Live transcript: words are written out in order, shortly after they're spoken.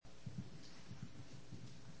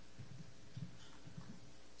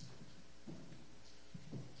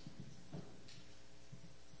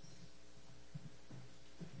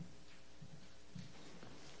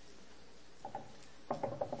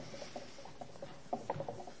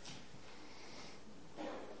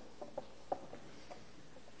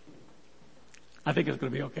I think it's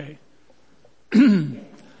going to be okay.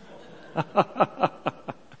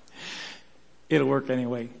 It'll work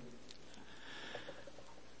anyway.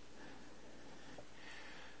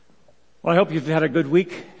 Well, I hope you've had a good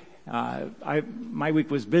week. My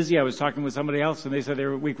week was busy. I was talking with somebody else, and they said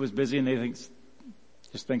their week was busy, and they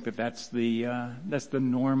think that that's the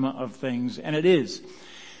norm of things, and it is.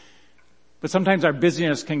 But sometimes our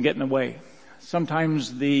busyness can get in the way.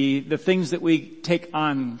 Sometimes the things that we take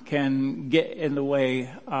on can get in the way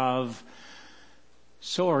of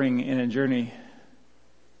soaring in a journey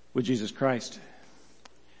with Jesus Christ.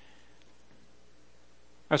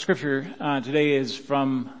 Our scripture today is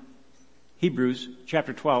from Hebrews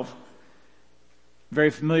chapter 12.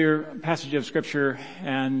 Very familiar passage of scripture,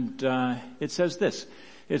 and it says this.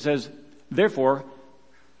 It says, "Therefore,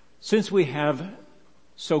 since we have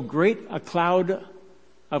so great a cloud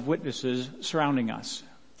of witnesses surrounding us,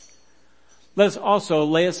 let us also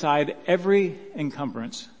lay aside every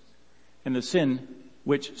encumbrance and the sin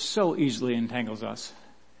which so easily entangles us.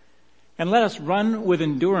 And let us run with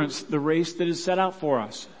endurance the race that is set out for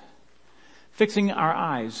us, fixing our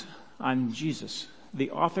eyes on Jesus,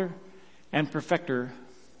 the author and perfecter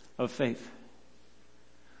of faith,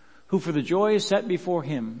 who for the joy set before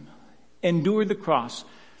him endured the cross,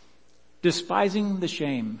 despising the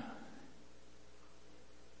shame,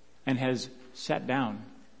 and has sat down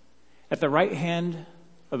at the right hand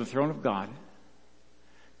of the throne of God.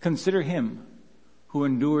 Consider him who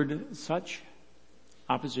endured such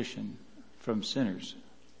opposition from sinners,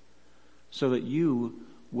 so that you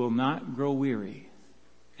will not grow weary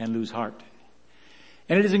and lose heart."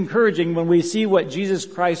 And it is encouraging when we see what Jesus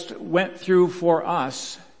Christ went through for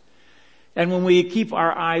us, and when we keep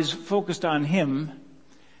our eyes focused on him,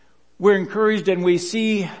 we're encouraged and we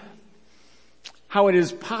see how it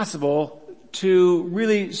is possible to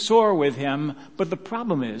really soar with him. But the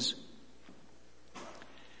problem is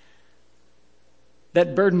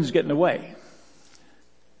that burdens get in the way,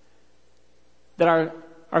 that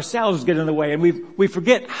ourselves get in the way, and we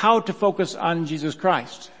forget how to focus on Jesus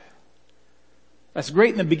Christ. That's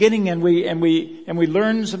great in the beginning, and we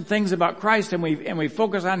learn some things about Christ, and we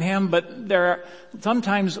focus on him, but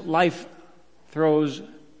sometimes life throws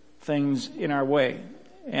things in our way,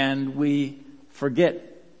 and we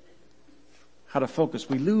forget how to focus.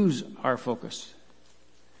 We lose our focus.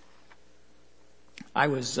 I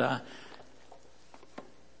was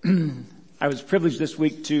privileged this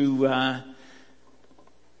week to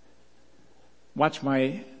watch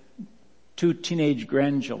my 2 teenage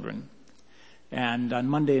grandchildren. And on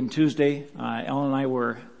Monday and Tuesday, Ellen and I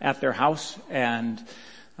were at their house, and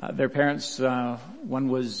their parents, one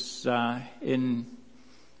was in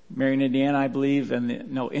Marion, Indiana, I believe,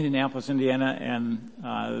 Indianapolis, Indiana, and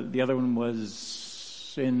the other one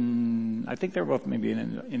was I think they were both maybe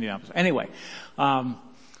in Indianapolis. Anyway, one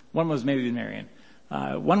was maybe in Marion.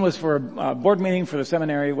 One was for a board meeting for the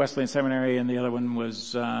seminary, Wesleyan Seminary, and the other one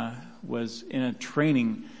was in a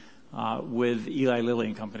training with Eli Lilly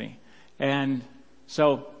and Company. And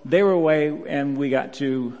so they were away, and we got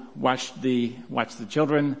to watch the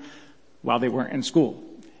children while they weren't in school.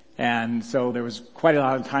 And so there was quite a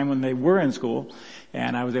lot of time when they were in school,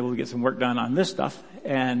 and I was able to get some work done on this stuff.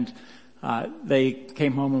 And they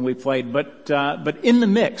came home and we played. But in the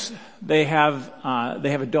mix, they have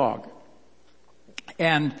a dog,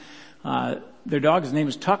 and their dog's name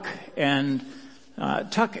is Tuck, and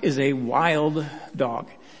Tuck is a wild dog.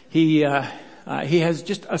 He has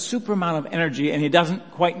just a super amount of energy, and he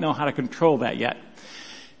doesn't quite know how to control that yet.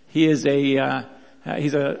 He is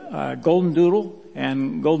he's a golden doodle,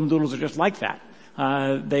 and golden doodles are just like that.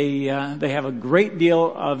 They have a great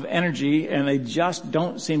deal of energy, and they just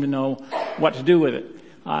don't seem to know what to do with it.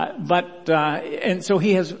 And so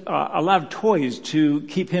he has a lot of toys to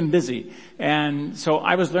keep him busy. And so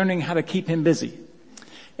I was learning how to keep him busy.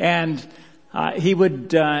 And he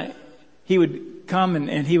would come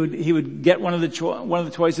and he would get one of the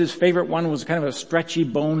toys. His favorite one was kind of a stretchy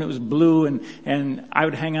bone. It was blue, and I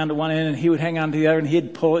would hang on to one end and he would hang on to the other, and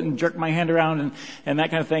he'd pull it and jerk my hand around and that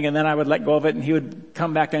kind of thing. And then I would let go of it, and he would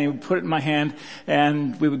come back and he would put it in my hand,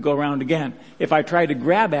 and we would go around again. If I tried to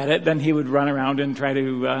grab at it, then he would run around and try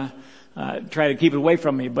to keep it away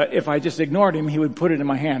from me. But if I just ignored him, he would put it in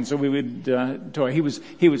my hand. So we would toy. He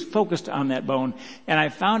was focused on that bone, and I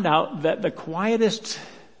found out that the quietest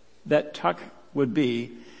that Tuck would be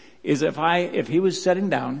is if he was sitting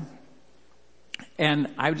down and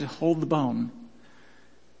I would just hold the bone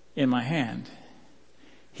in my hand.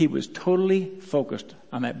 He was totally focused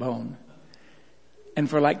on that bone, and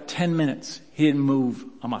for like 10 minutes he didn't move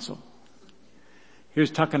a muscle.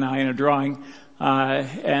 Here's Tuck and I in a drawing,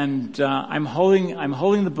 and I'm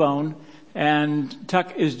holding the bone, and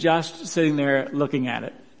Tuck is just sitting there looking at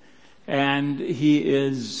it. And he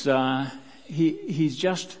is, he's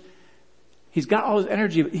got all his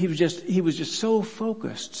energy, but he was just so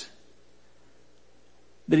focused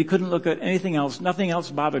that he couldn't look at anything else. Nothing else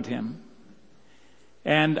bothered him.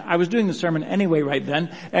 And I was doing the sermon anyway right then,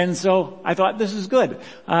 and so I thought, this is good.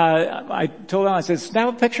 I told him, I said, snap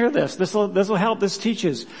a picture of this. This will help. This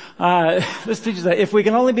teaches that if we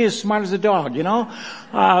can only be as smart as a dog,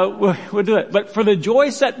 we'll do it. But for the joy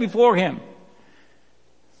set before him,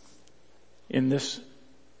 in this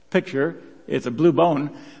picture, it's a blue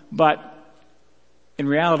bone, but in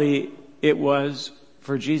reality, it was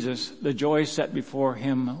for Jesus. The joy set before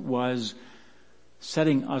him was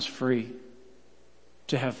setting us free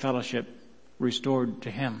to have fellowship restored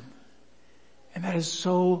to him. And that is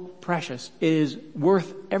so precious. It is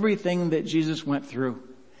worth everything that Jesus went through.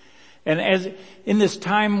 And as in this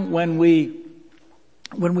time when we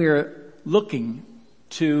are looking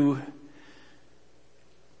to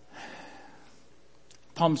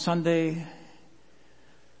Palm Sunday,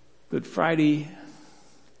 Good Friday,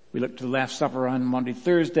 we look to the Last Supper on Monday,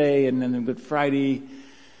 Thursday, and then Good Friday,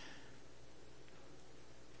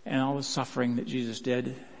 and all the suffering that Jesus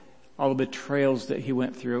did, all the betrayals that he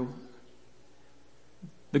went through.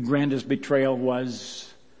 The grandest betrayal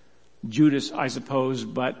was Judas, I suppose,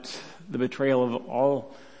 but the betrayal of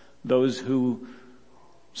all those who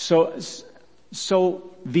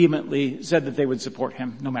so vehemently said that they would support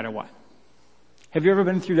him no matter what. Have you ever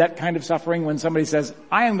been through that kind of suffering when somebody says,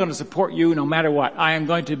 I am going to support you no matter what. I am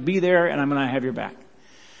going to be there and I'm going to have your back.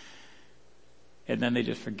 And then they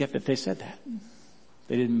just forget that they said that.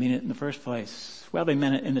 They didn't mean it in the first place. Well, they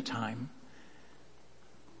meant it in the time,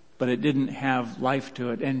 but it didn't have life to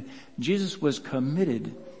it. And Jesus was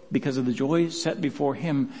committed, because of the joy set before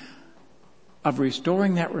him, of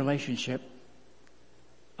restoring that relationship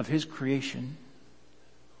of his creation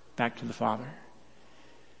back to the Father.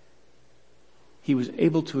 He was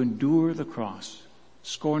able to endure the cross,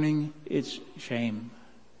 scorning its shame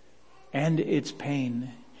and its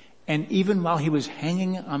pain. And even while he was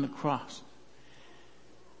hanging on the cross,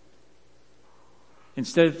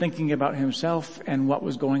 instead of thinking about himself and what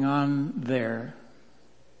was going on there,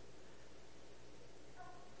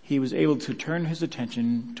 he was able to turn his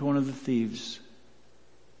attention to one of the thieves.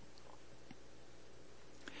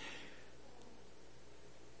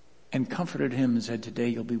 And comforted him and said, today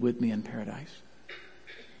you'll be with me in paradise.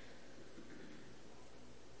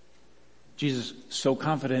 Jesus, so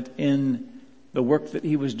confident in the work that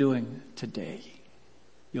he was doing, today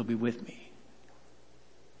you'll be with me.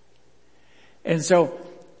 And so,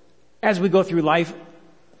 as we go through life,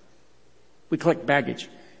 we collect baggage.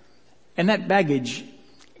 And that baggage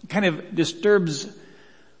kind of disturbs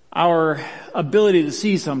our ability to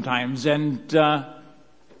see sometimes. And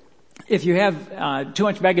if you have too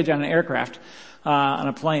much baggage on an aircraft, on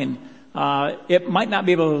a plane, it might not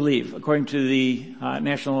be able to leave. According to the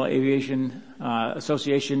National Aviation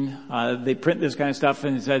Association, they print this kind of stuff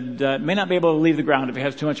and it said it may not be able to leave the ground if it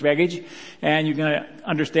has too much baggage. And you're going to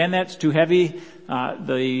understand that it's too heavy.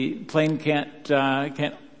 The plane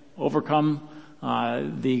can't overcome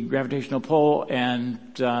the gravitational pull, and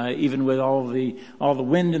even with all the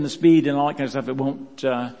wind and the speed and all that kind of stuff, it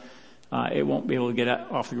won't be able to get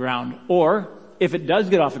off the ground. Or if it does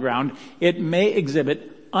get off the ground, it may exhibit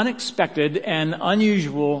unexpected and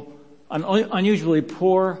unusually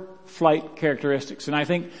poor flight characteristics. And I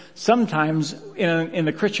think sometimes in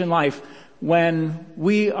the Christian life, when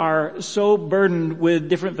we are so burdened with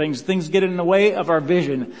different things get in the way of our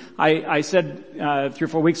vision. I said 3 or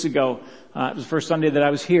 4 weeks ago, it was the first Sunday that I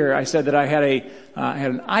was here, I said that I had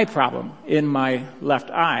an eye problem in my left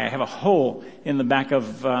eye. I have a hole in the back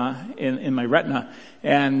of in my retina,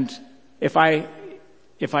 and if I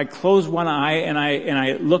close one eye and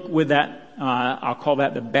I look with that, I'll call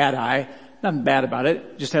that the bad eye. Nothing bad about it.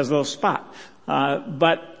 It just has a little spot.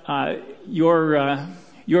 But your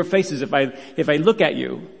faces, if I look at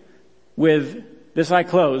you with this eye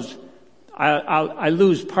closed, I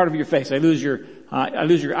lose part of your face. I lose your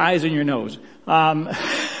eyes and your nose.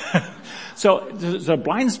 So there's a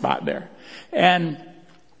blind spot there. And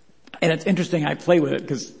it's interesting. I play with it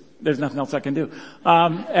because there's nothing else I can do.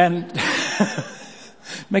 And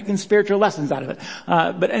making spiritual lessons out of it.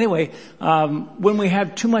 But anyway, when we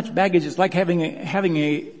have too much baggage, it's like having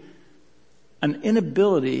an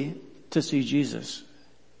inability to see Jesus.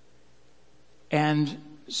 And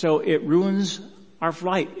so it ruins our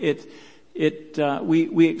flight.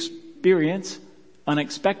 We experience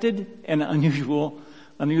unexpected and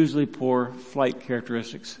unusually poor flight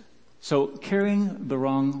characteristics. So carrying the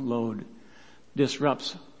wrong load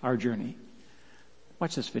disrupts our journey.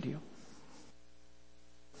 Watch this video.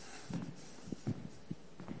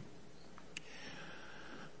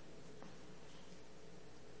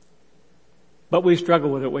 but we struggle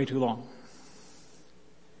with it way too long.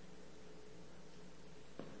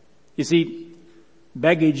 You see,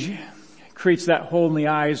 baggage creates that hole in the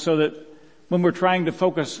eyes so that when we're trying to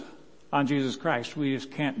focus on Jesus Christ, we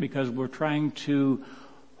just can't, because we're trying to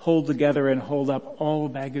hold together and hold up all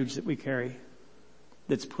the baggage that we carry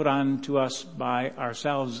that's put on to us by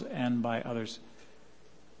ourselves and by others.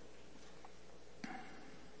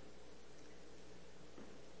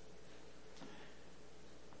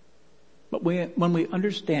 But when we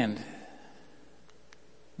understand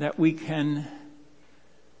that we can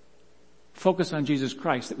focus on Jesus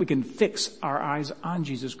Christ, that we can fix our eyes on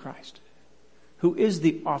Jesus Christ, who is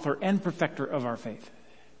the author and perfecter of our faith,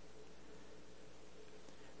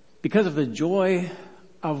 because of the joy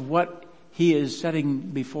of what he is setting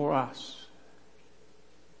before us,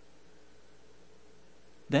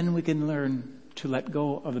 then we can learn to let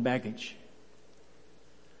go of the baggage.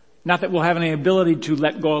 Not that we'll have any ability to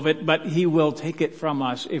let go of it, but he will take it from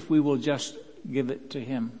us if we will just give it to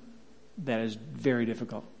him. That is very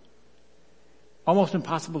difficult. Almost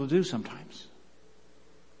impossible to do sometimes.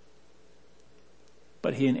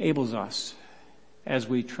 But he enables us as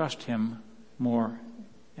we trust him more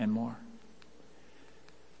and more.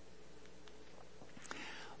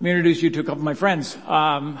 Let me introduce you to a couple of my friends,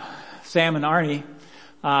 Sam and Arnie.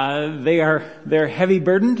 They're heavy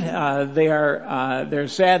burdened. They're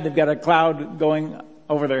sad. They've got a cloud going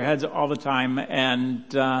over their heads all the time, and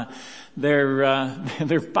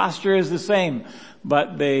their posture is the same,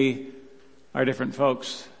 but they are different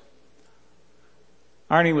folks.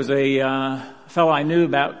 Arnie was a fellow I knew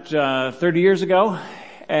about 30 years ago,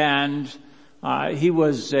 and he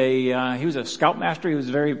was a scoutmaster. He was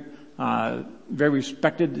very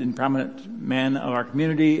respected and prominent man of our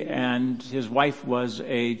community, and his wife was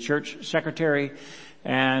a church secretary,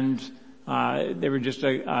 and they were just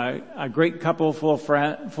a great couple, full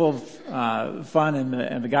of fun,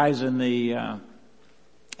 and the guys in the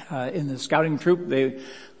scouting troop,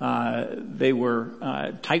 they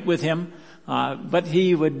were tight with him. But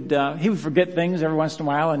he would forget things every once in a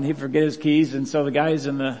while, and he'd forget his keys, and so the guys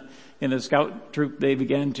in the scout troop, they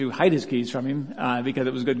began to hide his keys from him, because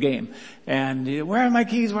it was a good game. And where are my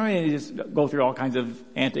keys? Where are they? He'd just go through all kinds of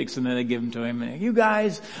antics, and then they give them to him, and, you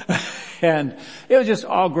guys. And it was just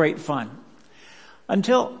all great fun.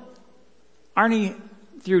 Until Arnie,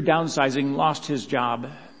 through downsizing, lost his job,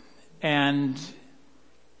 and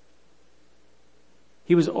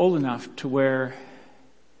he was old enough to where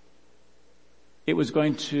it was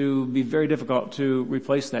going to be very difficult to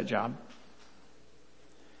replace that job.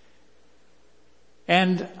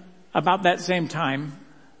 And about that same time,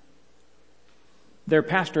 their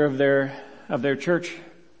pastor of their church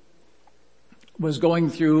was going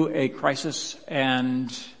through a crisis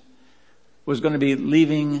and was going to be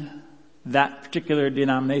leaving that particular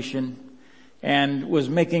denomination, and was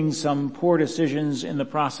making some poor decisions in the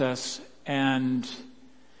process. And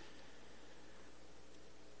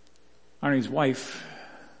Arnie's wife,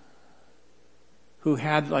 who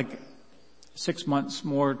had like 6 months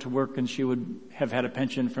more to work and she would have had a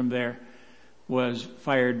pension from there, was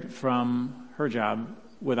fired from her job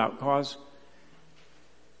without cause.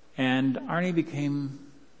 And Arnie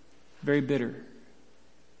became very bitter,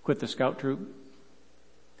 quit the scout troop,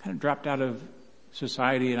 kind of dropped out of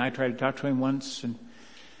society, and I tried to talk to him once, and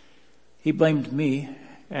he blamed me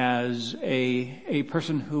as a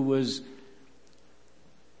person who was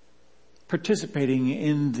participating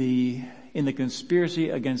in the conspiracy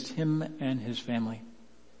against him and his family.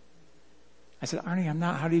 I said, Arnie, I'm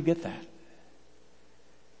not. How do you get that?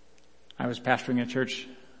 I was pastoring a church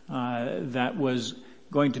that was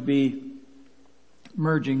going to be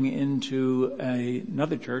merging into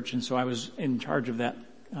another church, and so I was in charge of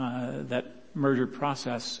that merger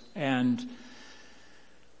process. And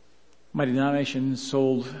my denomination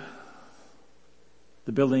sold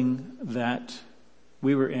the building that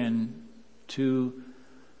we were in to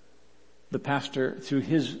the pastor, through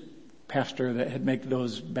his pastor that had made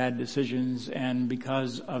those bad decisions, and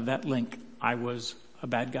because of that link, I was a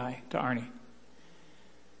bad guy to Arnie.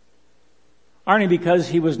 Arnie, because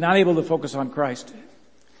he was not able to focus on Christ,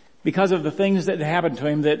 because of the things that had happened to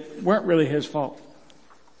him that weren't really his fault,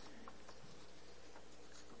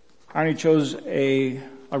 Arnie chose a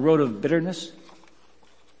road of bitterness,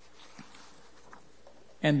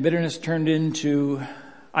 and bitterness turned into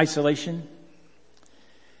isolation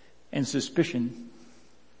and suspicion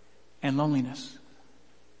and loneliness.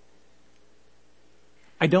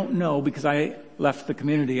 I don't know, because I left the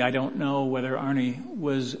community, I don't know whether Arnie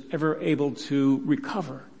was ever able to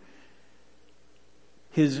recover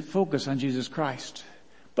his focus on Jesus Christ.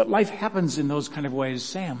 But life happens in those kind of ways.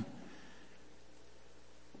 Sam,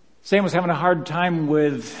 Sam was having a hard time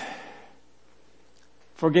with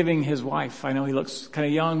forgiving his wife. I know he looks kind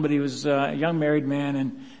of young, but he was a young married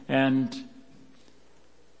man, and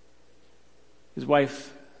his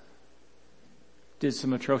wife did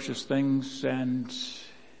some atrocious things, and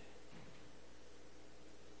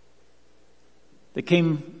they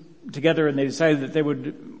came together and they decided that they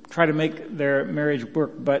would try to make their marriage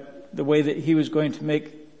work, but the way that he was going to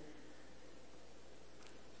make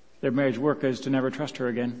their marriage work is to never trust her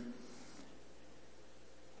again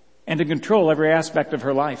and to control every aspect of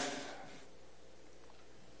her life.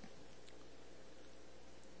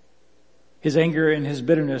 His anger and his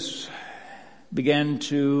bitterness began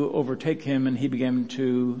to overtake him, and he began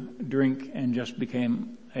to drink and just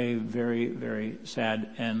became a very, very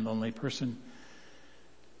sad and lonely person.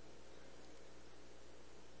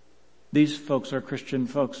 These folks are Christian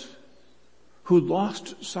folks who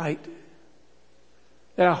lost sight.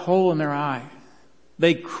 They had a hole in their eye.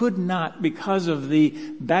 They could not, because of the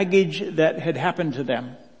baggage that had happened to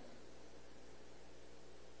them,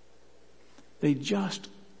 they just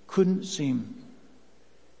couldn't seem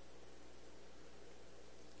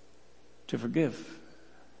to forgive.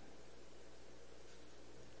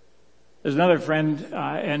 There's another friend,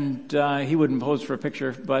 and he wouldn't pose for a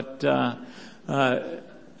picture, but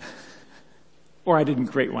or I didn't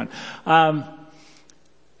create one.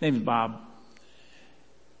 Name's Bob.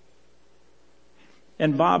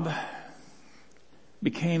 And Bob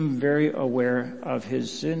became very aware of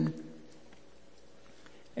his sin,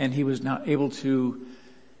 and he was not able to,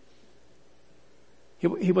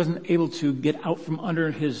 he wasn't able to get out from under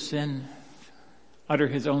his sin, under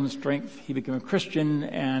his own strength. He became a Christian,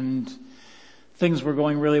 and things were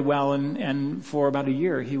going really well, and for about a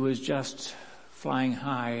year he was just flying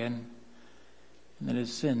high, and then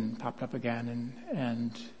his sin popped up again,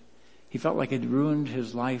 and he felt like it ruined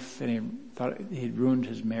his life, and he thought he'd ruined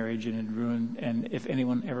his marriage, and if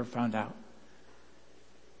anyone ever found out,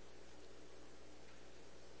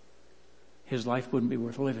 his life wouldn't be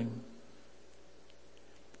worth living.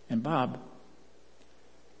 And Bob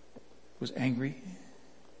was angry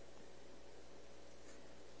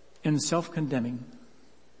and self-condemning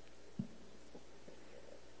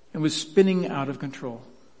and was spinning out of control.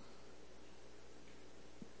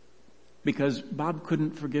 Because Bob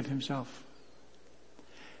couldn't forgive himself.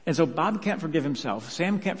 And so Bob can't forgive himself,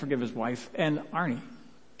 Sam can't forgive his wife, and Arnie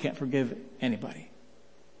can't forgive anybody.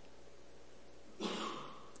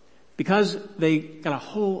 Because they got a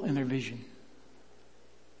hole in their vision.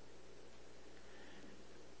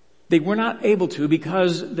 They were not able to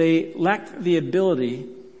because they lacked the ability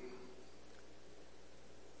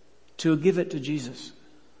to give it to Jesus.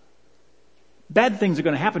 Bad things are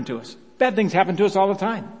going to happen to us. Bad things happen to us all the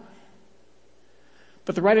time.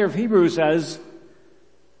 But the writer of Hebrews says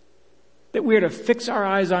that we are to fix our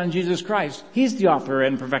eyes on Jesus Christ. He's the author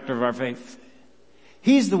and perfecter of our faith.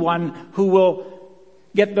 He's the one who will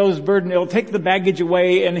get those burdens. He'll take the baggage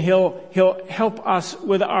away, and he'll help us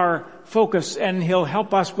with our focus, and he'll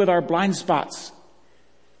help us with our blind spots.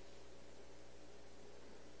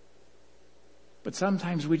 But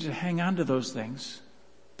sometimes we just hang on to those things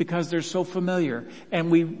because they're so familiar, and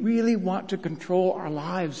we really want to control our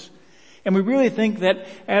lives. And we really think that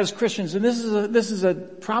as Christians, and this is a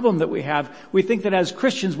problem that we have, we think that as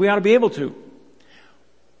Christians we ought to be able to.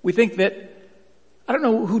 We think that, I don't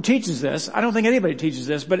know who teaches this, I don't think anybody teaches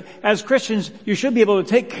this, but as Christians you should be able to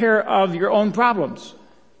take care of your own problems.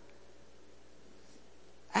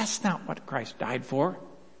 That's not what Christ died for.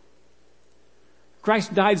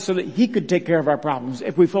 Christ died so that He could take care of our problems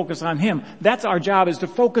if we focus on Him. That's our job, is to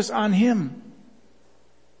focus on Him.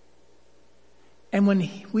 And when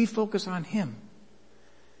we focus on Him,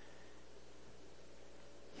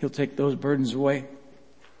 He'll take those burdens away.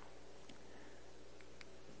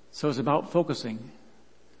 So it's about focusing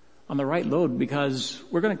on the right load, because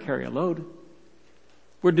we're going to carry a load.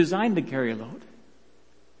 We're designed to carry a load.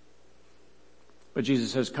 But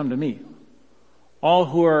Jesus says, "Come to me, all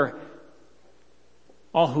who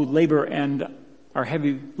labor and are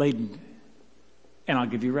heavy laden, and I'll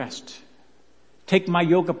give you rest. Take my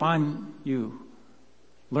yoke upon you.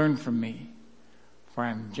 Learn from me, for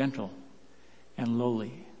I am gentle and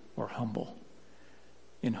lowly," or humble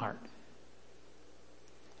in heart,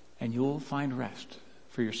 "and you will find rest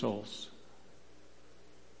for your souls.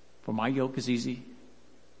 For my yoke is easy,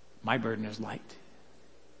 my burden is light."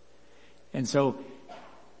 And so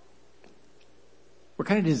we're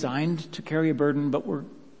kind of designed to carry a burden, but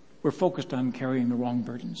we're focused on carrying the wrong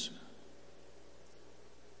burdens.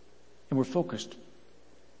 And we're focused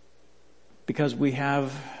because we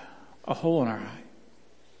have a hole in our eye.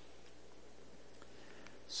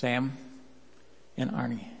 Sam and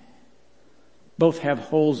Arnie. both have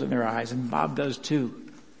holes in their eyes, and Bob does too.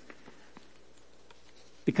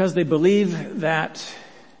 Because they believe that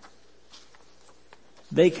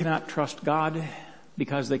they cannot trust God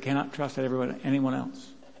because they cannot trust anyone else.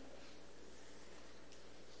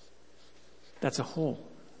 That's a hole.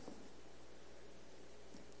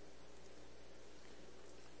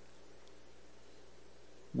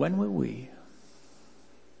 When will we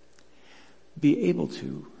be able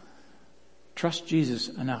to trust Jesus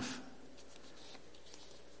enough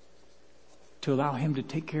to allow him to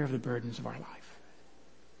take care of the burdens of our life?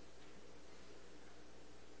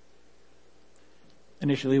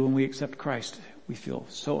 Initially, when we accept Christ, we feel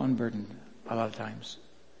so unburdened a lot of times.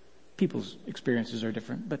 People's experiences are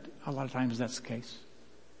different, but a lot of times that's the case.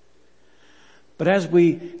 But as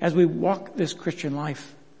we walk this Christian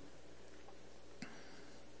life,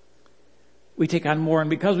 we take on more,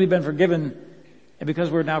 and because we've been forgiven, and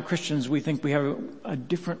because we're now Christians, we think we have a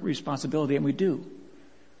different responsibility, and we do.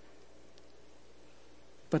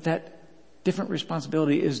 But that different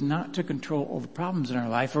responsibility is not to control all the problems in our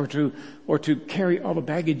life or to carry all the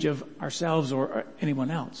baggage of ourselves or anyone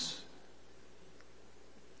else.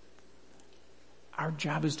 Our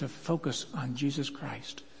job is to focus on Jesus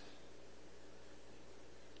Christ.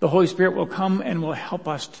 The Holy Spirit will come and will help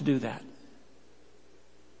us to do that.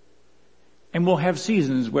 And we'll have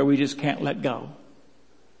seasons where we just can't let go.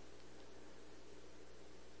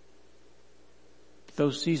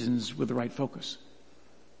 Those seasons with the right focus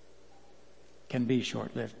can be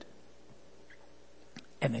short-lived.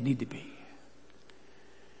 And they need to be.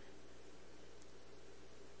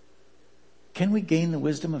 Can we gain the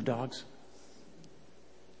wisdom of dogs?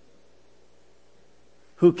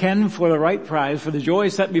 Who can, for the right prize, for the joy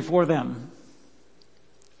set before them,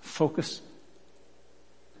 focus?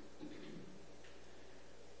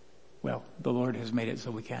 Well, the Lord has made it so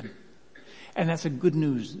we can. And that's a good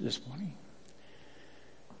news this morning.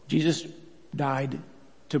 Jesus died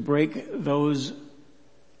to break those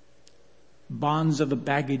bonds of the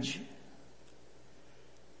baggage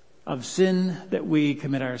of sin that we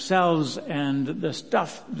commit ourselves and the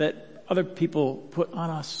stuff that other people put on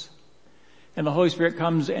us. And the Holy Spirit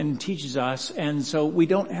comes and teaches us, and so we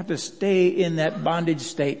don't have to stay in that bondage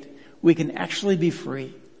state. We can actually be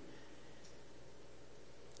free.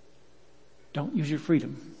 Don't use your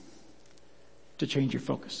freedom to change your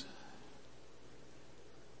focus.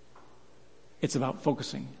 It's about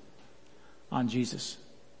focusing on Jesus.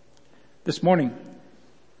 This morning,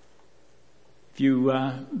 if you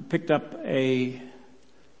picked up a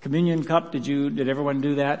communion cup, did everyone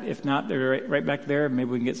do that? If not, they're right back there. Maybe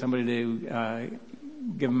we can get somebody to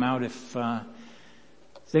give them out.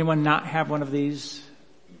 Does anyone not have one of these?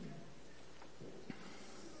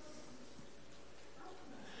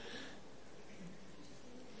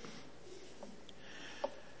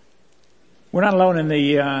 We're not alone in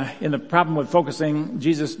the problem with focusing.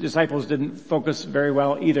 Jesus' disciples didn't focus very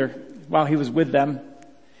well either while he was with them.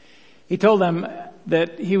 He told them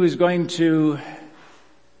that he was going to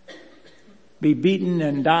be beaten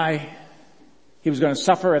and die. He was going to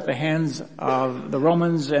suffer at the hands of the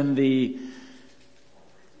Romans and the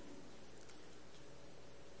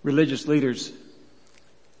religious leaders.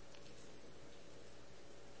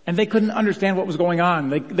 And they couldn't understand what was going on.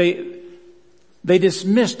 They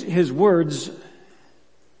dismissed his words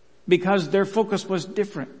because their focus was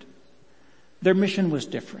different. Their mission was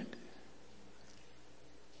different.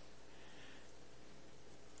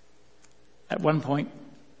 At one point,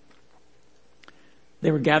 they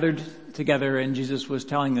were gathered together and Jesus was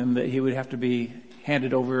telling them that he would have to be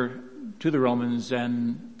handed over to the Romans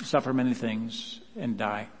and suffer many things and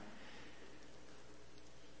die.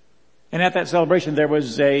 And at that celebration,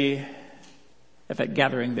 at that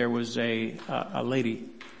gathering, there was a lady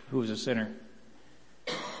who was a sinner.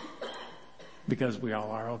 Because we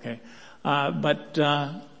all are, okay.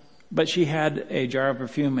 But she had a jar of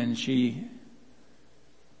perfume and she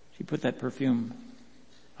put that perfume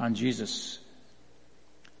on Jesus.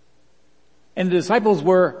 And the disciples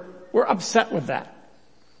were upset with that.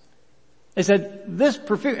 They said, this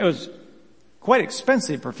perfume, it was quite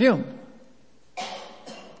expensive perfume.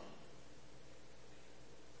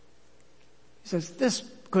 He says, this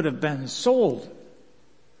could have been sold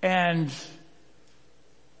and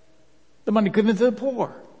the money given to the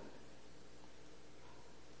poor.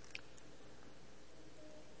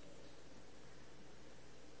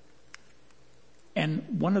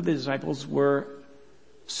 And one of the disciples were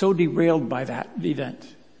so derailed by that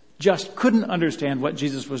event, just couldn't understand what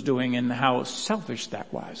Jesus was doing and how selfish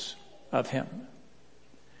that was of him,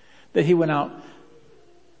 that he went out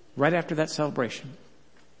right after that celebration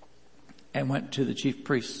and went to the chief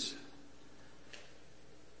priests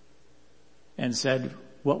and said,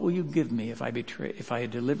 what will you give me if I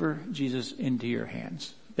deliver Jesus into your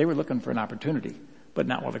hands? They were looking for an opportunity, but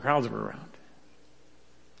not while the crowds were around.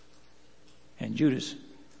 And Judas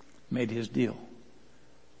made his deal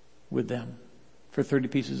with them for 30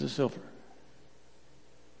 pieces of silver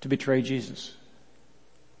to betray Jesus.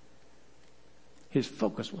 His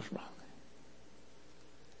focus was wrong.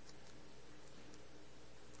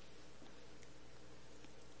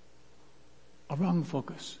 A wrong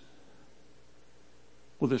focus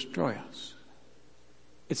will destroy us.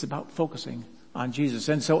 It's about focusing on Jesus.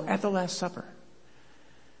 And so at the Last Supper,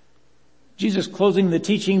 Jesus closing the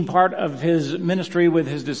teaching part of his ministry with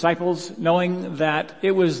his disciples, knowing that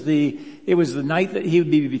it was the night that he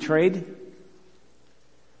would be betrayed.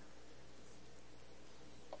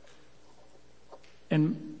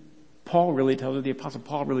 And the Apostle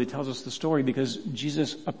Paul really tells us the story because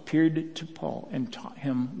Jesus appeared to Paul and taught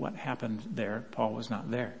him what happened there. Paul was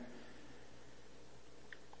not there.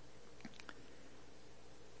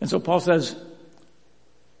 And so Paul says,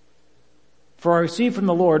 for I received from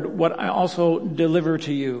the Lord what I also deliver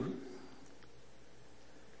to you,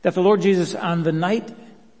 that the Lord Jesus on the night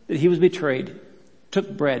that he was betrayed took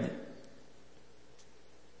bread.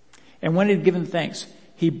 And when he had given thanks,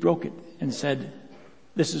 he broke it and said,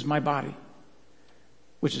 this is my body,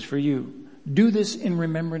 which is for you. Do this in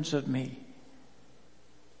remembrance of me.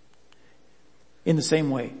 In the same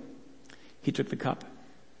way, he took the cup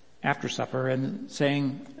after supper and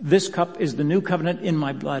saying, this cup is the new covenant in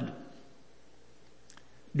my blood.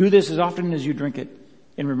 Do this as often as you drink it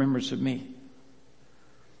in remembrance of me.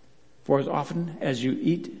 For as often as you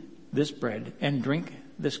eat this bread and drink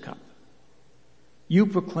this cup, you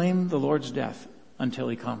proclaim the Lord's death until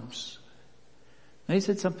he comes. And he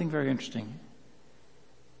said something very interesting.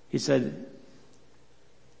 He said,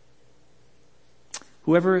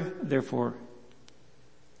 whoever therefore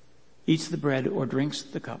eats the bread or drinks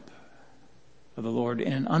the cup of the Lord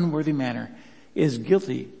in an unworthy manner is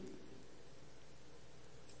guilty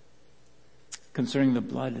concerning the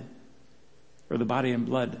blood or the body and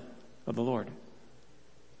blood of the Lord.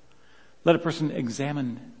 Let a person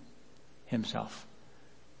examine himself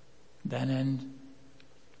then, and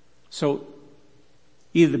so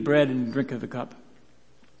eat the bread and drink of the cup.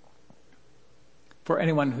 For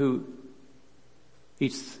anyone who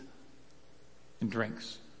eats and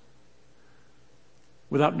drinks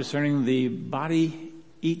without discerning the body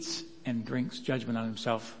eats and drinks judgment on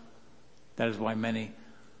himself. That is why many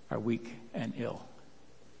are weak and ill,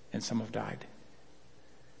 and some have died.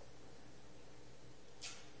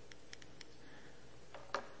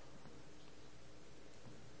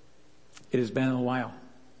 It has been a while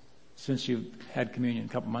since you've had communion, a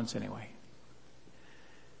couple months anyway.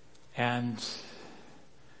 And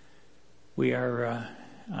we're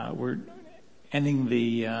ending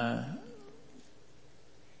the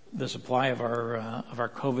supply of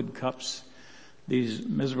our COVID cups, these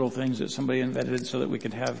miserable things that somebody invented so that we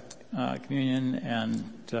could have communion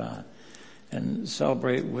and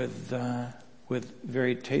celebrate with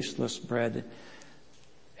very tasteless bread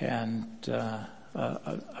and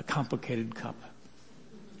a complicated cup.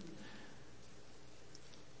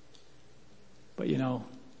 But you know,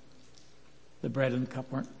 the bread and the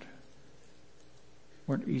cup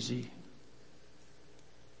weren't easy.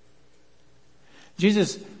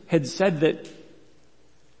 Jesus had said that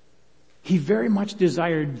he very much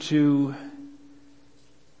desired to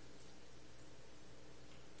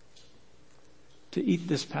eat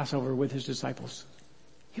this Passover with his disciples.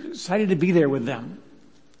 He was excited to be there with them.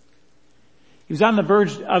 He was on the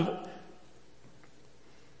verge of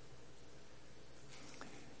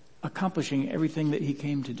accomplishing everything that he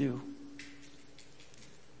came to do.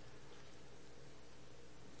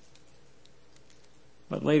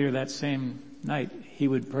 But later that same night, he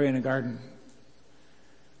would pray in a garden,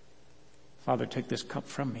 Father, take this cup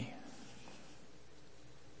from me,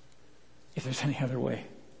 if there's any other way.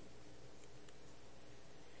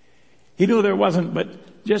 He knew there wasn't,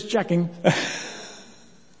 but just checking.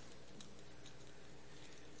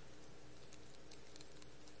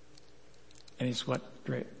 And he sweat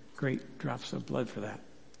great drops of blood for that,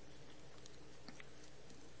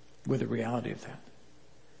 with the reality of that.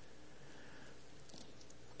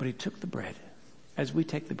 But he took the bread, as we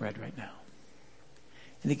take the bread right now,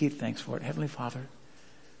 and he gave thanks for it. Heavenly Father,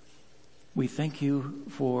 we thank you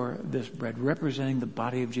for this bread representing the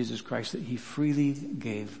body of Jesus Christ that he freely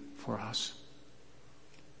gave for us.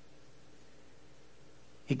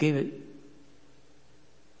 He gave it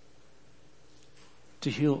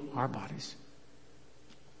to heal our bodies.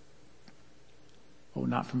 Oh,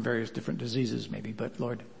 not from various different diseases maybe, but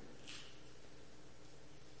Lord,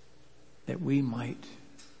 that we might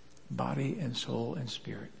body and soul and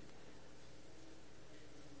spirit,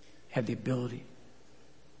 had the ability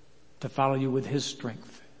to follow you with his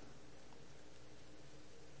strength.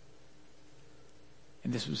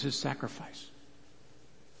 And this was his sacrifice,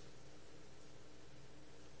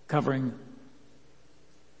 covering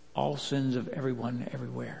all sins of everyone,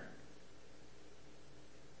 everywhere.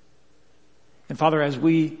 And Father, as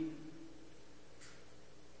we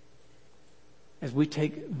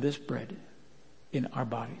take this bread in our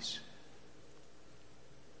bodies,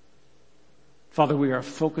 Father, we are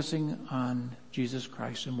focusing on Jesus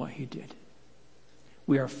Christ and what he did.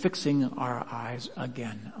 We are fixing our eyes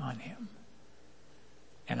again on him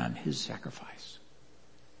and on his sacrifice.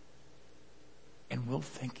 And we'll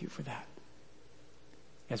thank you for that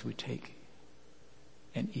as we take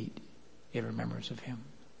and eat in remembrance of him.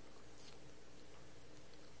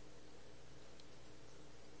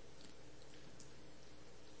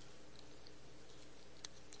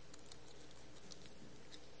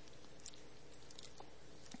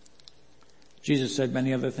 Jesus said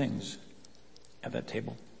many other things at that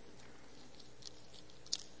table.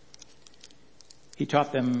 He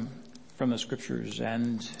taught them from the scriptures,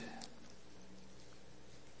 and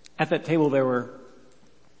at that table there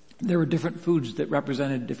were different foods that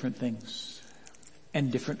represented different things,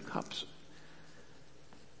 and different cups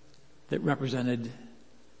that represented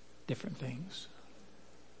different things.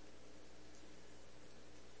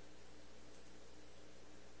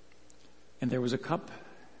 And there was a cup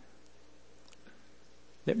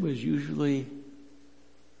that was usually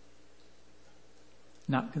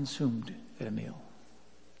not consumed at a meal.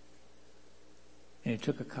 And he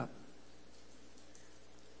took a cup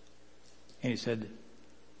and he said,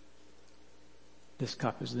 "This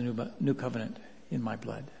cup is the new covenant in my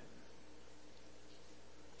blood.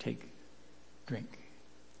 Take, drink.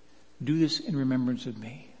 Do this in remembrance of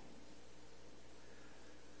me."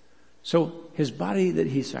 So his body that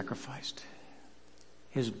he sacrificed,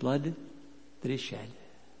 his blood that he shed,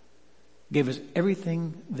 gave us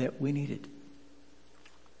everything that we needed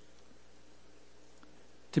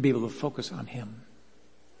to be able to focus on him.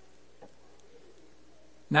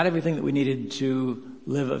 Not everything that we needed to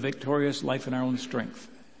live a victorious life in our own strength,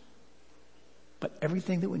 but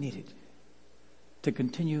everything that we needed to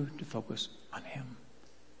continue to focus on him.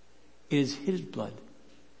 It is his blood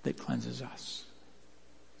that cleanses us,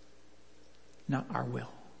 not our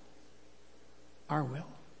will. Our will,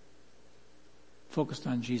 focused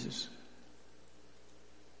on Jesus,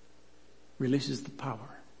 releases the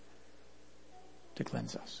power to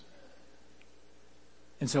cleanse us.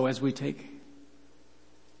 And so as we take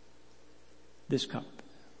this cup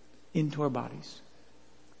into our bodies,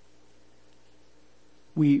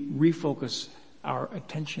 we refocus our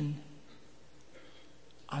attention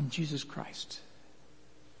on Jesus Christ,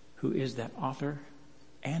 who is that author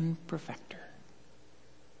and perfecter.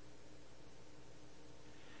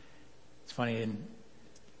 It's funny, in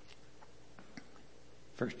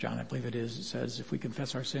 1 John, I believe it says, if we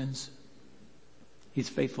confess our sins, he's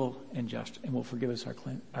faithful and just and will forgive us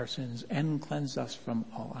our sins and cleanse us from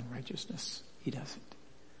all unrighteousness. He does it.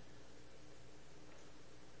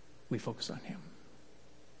 We focus on him.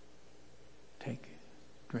 Take,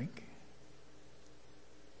 drink.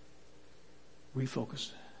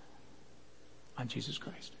 Refocus on Jesus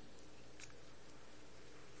Christ.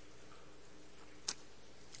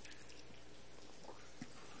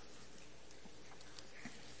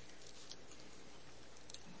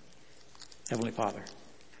 Heavenly Father,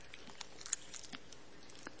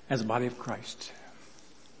 as a body of Christ,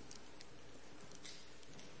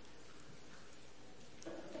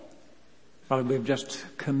 Father, we have just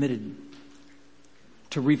committed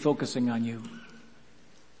to refocusing on you.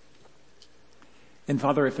 And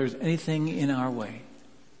Father, if there's anything in our way,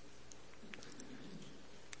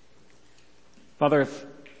 Father,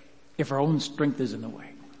 if our own strength is in the way,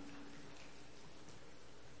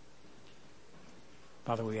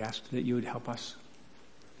 Father, we ask that you would help us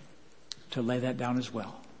to lay that down as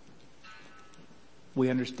well. We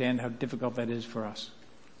understand how difficult that is for us.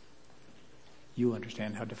 You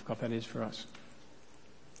understand how difficult that is for us.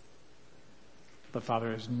 But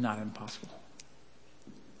Father, it is not impossible.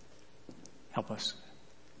 Help us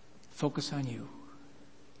focus on you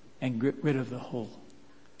and get rid of the hole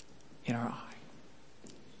in our eye.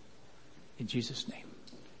 In Jesus' name,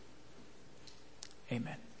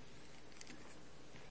 amen.